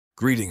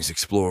Greetings,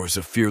 explorers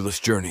of fearless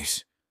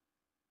journeys.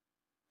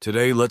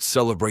 Today, let's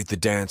celebrate the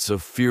dance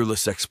of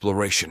fearless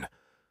exploration,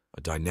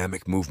 a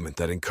dynamic movement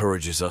that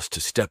encourages us to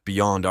step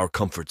beyond our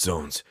comfort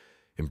zones,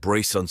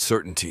 embrace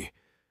uncertainty,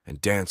 and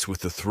dance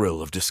with the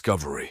thrill of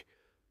discovery.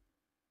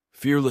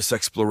 Fearless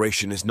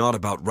exploration is not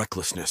about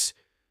recklessness.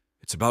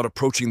 It's about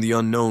approaching the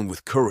unknown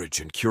with courage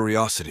and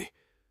curiosity.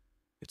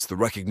 It's the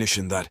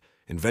recognition that,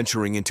 in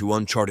venturing into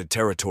uncharted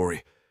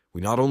territory, we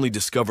not only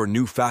discover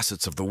new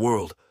facets of the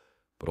world,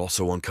 but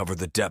also uncover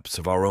the depths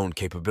of our own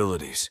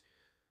capabilities.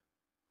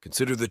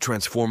 Consider the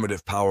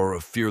transformative power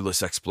of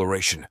fearless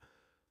exploration,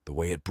 the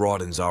way it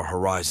broadens our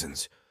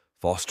horizons,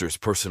 fosters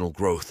personal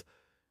growth,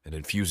 and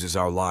infuses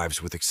our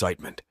lives with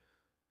excitement.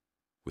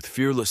 With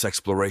fearless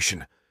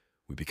exploration,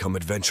 we become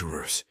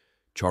adventurers,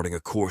 charting a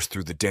course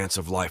through the dance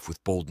of life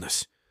with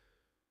boldness.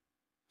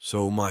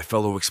 So, my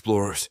fellow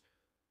explorers,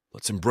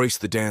 let's embrace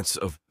the dance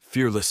of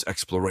fearless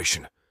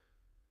exploration.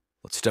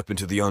 Let's step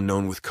into the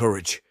unknown with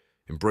courage,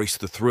 embrace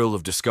the thrill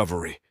of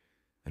discovery,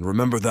 and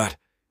remember that,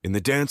 in the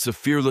dance of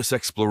fearless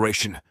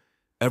exploration,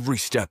 every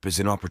step is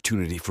an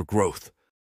opportunity for growth.